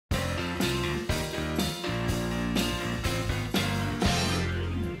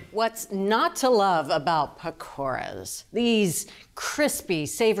what's not to love about Pakoras? These crispy,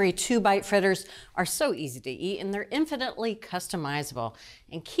 savory 2-bite fritters are so easy to eat and they're infinitely customizable.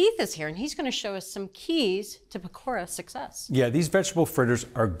 And Keith is here and he's going to show us some keys to Pakora success. Yeah, these vegetable fritters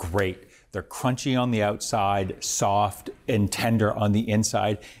are great. They're crunchy on the outside, soft and tender on the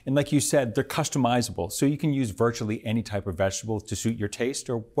inside. And like you said, they're customizable. So you can use virtually any type of vegetable to suit your taste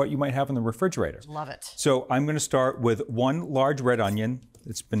or what you might have in the refrigerator. Love it. So I'm going to start with one large red onion.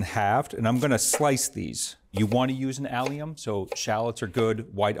 It's been halved, and I'm going to slice these. You want to use an allium, so shallots are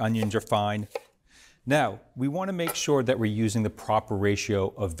good, white onions are fine. Now, we want to make sure that we're using the proper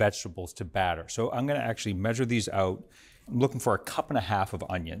ratio of vegetables to batter. So I'm going to actually measure these out. I'm looking for 1.5 cups of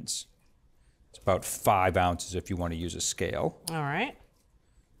onions. It's about 5 ounces if you want to use a scale. All right.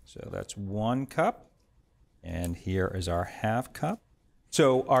 So that's 1 cup, and here is our 1/2 cup.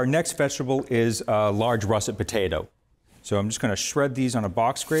 So our next vegetable is a large russet potato. So I'm just going to shred these on a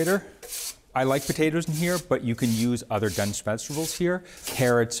box grater. I like potatoes in here, but you can use other dense vegetables here.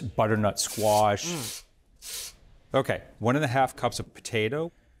 Carrots, butternut squash. Okay, 1.5 cups of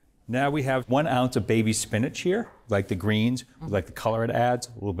potato. Now we have 1 ounce of baby spinach here, like the greens, like the color it adds,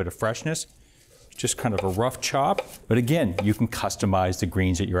 a little bit of freshness. Just kind of a rough chop. But again, you can customize the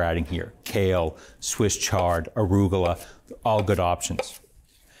greens that you're adding here. Kale, Swiss chard, arugula, all good options.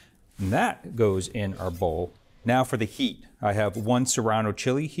 And that goes in our bowl. Now for the heat, I have 1 serrano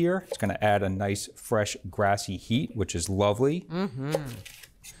chili here. It's going to add a nice, fresh, grassy heat, which is lovely.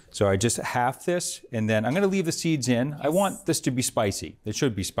 So I just half this, and then I'm going to leave the seeds in. I want this to be spicy. It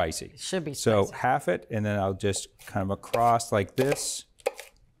should be spicy. It should be So spicy. half it, and then I'll just kind of across like this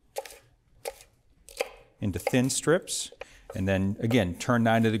into thin strips. And then, again, turn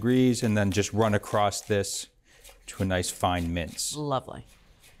 90 degrees, and then just run across this to a nice fine mince. Lovely.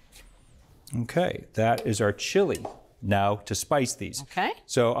 Okay, that is our chili. Now to spice these. Okay.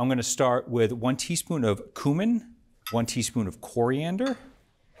 So I'm going to start with 1 teaspoon of cumin, 1 teaspoon of coriander,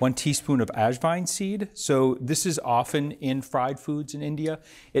 1 teaspoon of ajwain seed. So this is often in fried foods in India.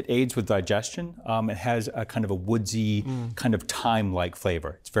 It aids with digestion. It has a kind of a woodsy, kind of thyme-like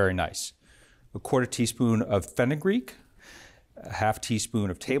flavor. It's very nice. 1/4 teaspoon of fenugreek, 1/2 teaspoon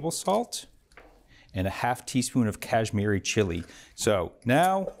of table salt, and 1/2 teaspoon of Kashmiri chili. So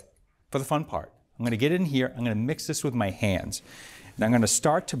now for the fun part. I'm going to get in here, I'm going to mix this with my hands, and I'm going to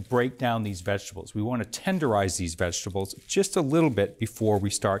start to break down these vegetables. We want to tenderize these vegetables just a little bit before we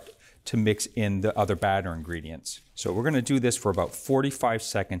start to mix in the other batter ingredients. So we're going to do this for about 45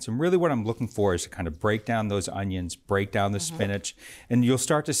 seconds, and really what I'm looking for is to kind of break down those onions, break down the spinach, and you'll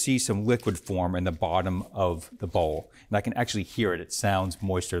start to see some liquid form in the bottom of the bowl. And I can actually hear it. It sounds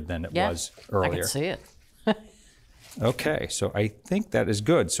moister than it was earlier. I can see it. Okay, so I think that is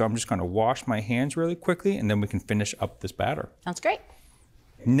good. So I'm just going to wash my hands really quickly, and then we can finish up this batter. Sounds great.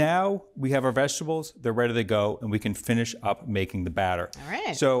 Now we have our vegetables, they're ready to go, and we can finish up making the batter. All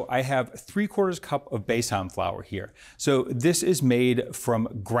right. So I have 3/4 cup of besan flour here. So this is made from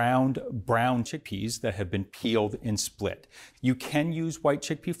ground brown chickpeas that have been peeled and split. You can use white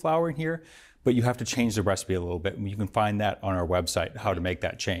chickpea flour in here, but you have to change the recipe a little bit, and you can find that on our website, how to make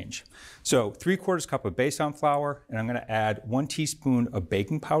that change. So 3/4 cup of besan flour, and I'm going to add 1 teaspoon of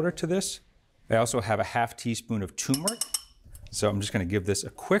baking powder to this. I also have a 1/2 teaspoon of turmeric. So I'm just going to give this a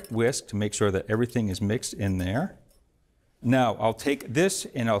quick whisk to make sure that everything is mixed in there. Now I'll take this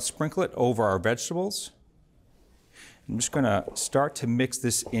and I'll sprinkle it over our vegetables. I'm just going to start to mix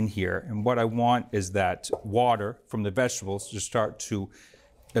this in here, and what I want is that water from the vegetables to start to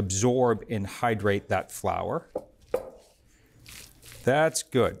absorb and hydrate that flour. That's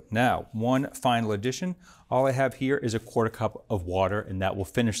good. Now, one final addition. All I have here is a 1/4 cup of water, and that will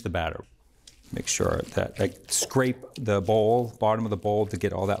finish the batter. Make sure that I scrape the bowl, bottom of the bowl, to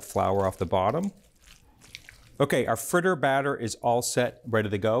get all that flour off the bottom. Okay, our fritter batter is all set, ready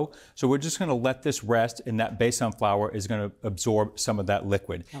to go. So we're just gonna let this rest, and that besan flour is gonna absorb some of that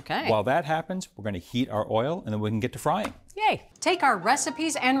liquid. Okay. While that happens, we're gonna heat our oil, and then we can get to frying. Yay! Take our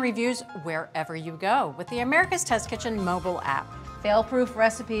recipes and reviews wherever you go with the America's Test Kitchen mobile app. Fail-proof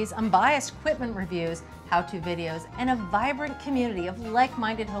recipes, unbiased equipment reviews, how-to videos, and a vibrant community of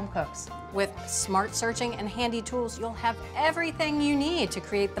like-minded home cooks. With smart searching and handy tools, you'll have everything you need to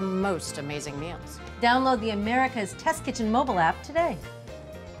create the most amazing meals. Download the America's Test Kitchen mobile app today.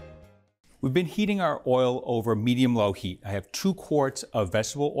 We've been heating our oil over medium-low heat. I have 2 quarts of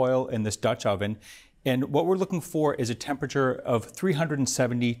vegetable oil in this Dutch oven, and what we're looking for is a temperature of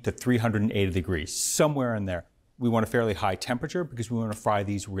 370 to 380 degrees, somewhere in there. we want a fairly high temperature because we want to fry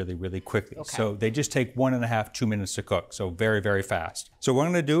these really, really quickly. Okay. So they just take 1.5, 2 minutes to cook. So very, very fast. So what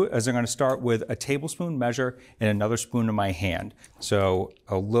I'm going to do is I'm going to start with a tablespoon measure and another spoon in my hand. So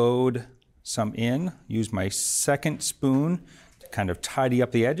I'll load some in, use my second spoon to kind of tidy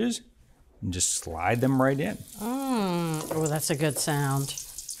up the edges and just slide them right in. Oh, that's a good sound.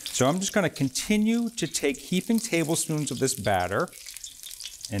 So I'm just going to continue to take heaping tablespoons of this batter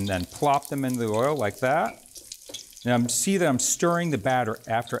and then plop them into the oil like that. And see that I'm stirring the batter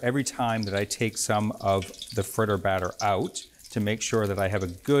after every time that I take some of the fritter batter out to make sure that I have a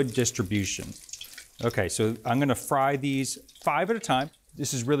good distribution. Okay, so I'm gonna fry these 5 at a time.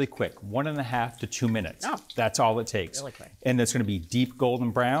 This is really quick, 1.5 to 2 minutes. Oh. That's all it takes. Really quick. And it's gonna be deep golden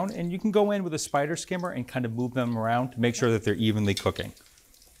brown, and you can go in with a spider skimmer and kind of move them around to make sure that they're evenly cooking.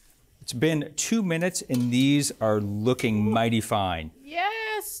 It's been 2 minutes and these are looking mighty fine.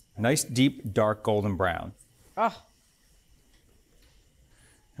 Yes. Nice, deep, dark golden brown. Oh.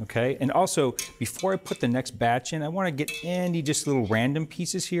 Okay, and also before I put the next batch in, I want to get any just little random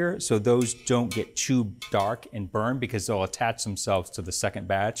pieces here so those don't get too dark and burn because they'll attach themselves to the second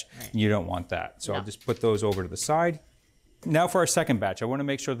batch. Right. And you don't want that. So I'll just put those over to the side. Now for our second batch, I want to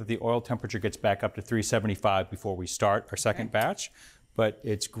make sure that the oil temperature gets back up to 375 before we start our second batch. But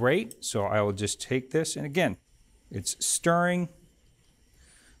it's great, so I will just take this, and again, it's stirring,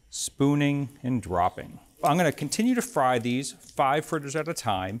 spooning, and dropping. I'm going to continue to fry these 5 fritters at a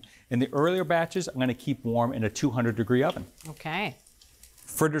time. In the earlier batches, I'm going to keep warm in a 200-degree oven. Okay.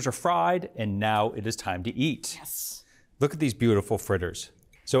 Fritters are fried, and now it is time to eat. Yes. Look at these beautiful fritters.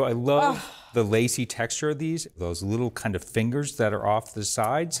 So I love the lacy texture of these. Those little kind of fingers that are off the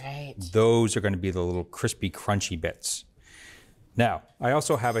sides, right. Those are going to be the little crispy, crunchy bits. Now, I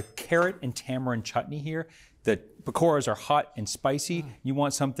also have a carrot and tamarind chutney here. The pakoras are hot and spicy. You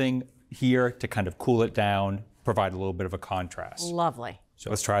want something here to kind of cool it down, provide a little bit of a contrast. Lovely. So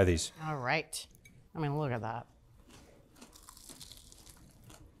let's try these. All right. I mean, look at that.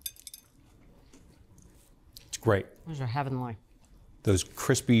 It's great. Those are heavenly. Those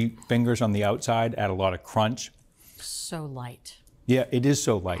crispy fingers on the outside add a lot of crunch. So light. Yeah, it is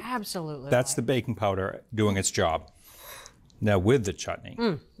so light. Absolutely. That's the baking powder doing its job. Now with the chutney.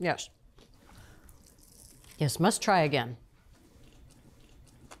 Yes. Yes, must try again.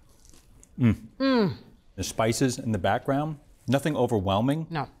 The spices in the background, nothing overwhelming.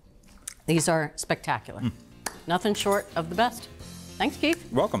 No, these are spectacular. Nothing short of the best. Thanks, Keith.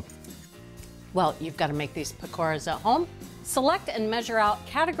 You're welcome. Well, you've got to make these pakoras at home. Select and measure out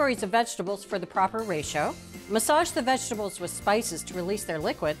categories of vegetables for the proper ratio. Massage the vegetables with spices to release their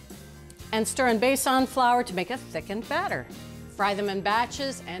liquid. And stir in besan flour to make a thickened batter. Fry them in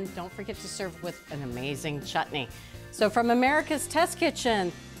batches, and don't forget to serve with an amazing chutney. So from America's Test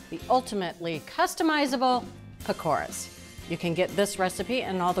Kitchen, the ultimately customizable pakoras. You can get this recipe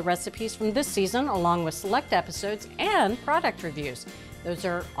and all the recipes from this season, along with select episodes and product reviews. Those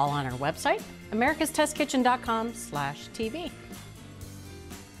are all on our website, americastestkitchen.com/TV.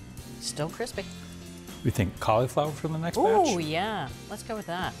 Still crispy. We think cauliflower for the next batch? Oh, yeah. Let's go with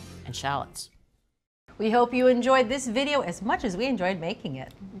that. And shallots. We hope you enjoyed this video as much as we enjoyed making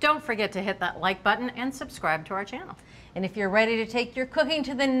it. Don't forget to hit that like button and subscribe to our channel. And if you're ready to take your cooking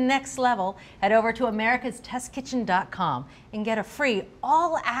to the next level, head over to americastestkitchen.com and get a free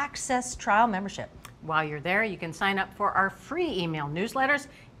all-access trial membership. While you're there, you can sign up for our free email newsletters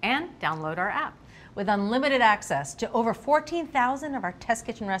and download our app. With unlimited access to over 14,000 of our Test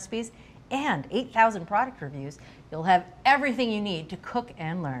Kitchen recipes and 8,000 product reviews, you'll have everything you need to cook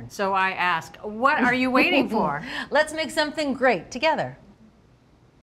and learn. So I ask, what are you waiting for? Let's make something great together.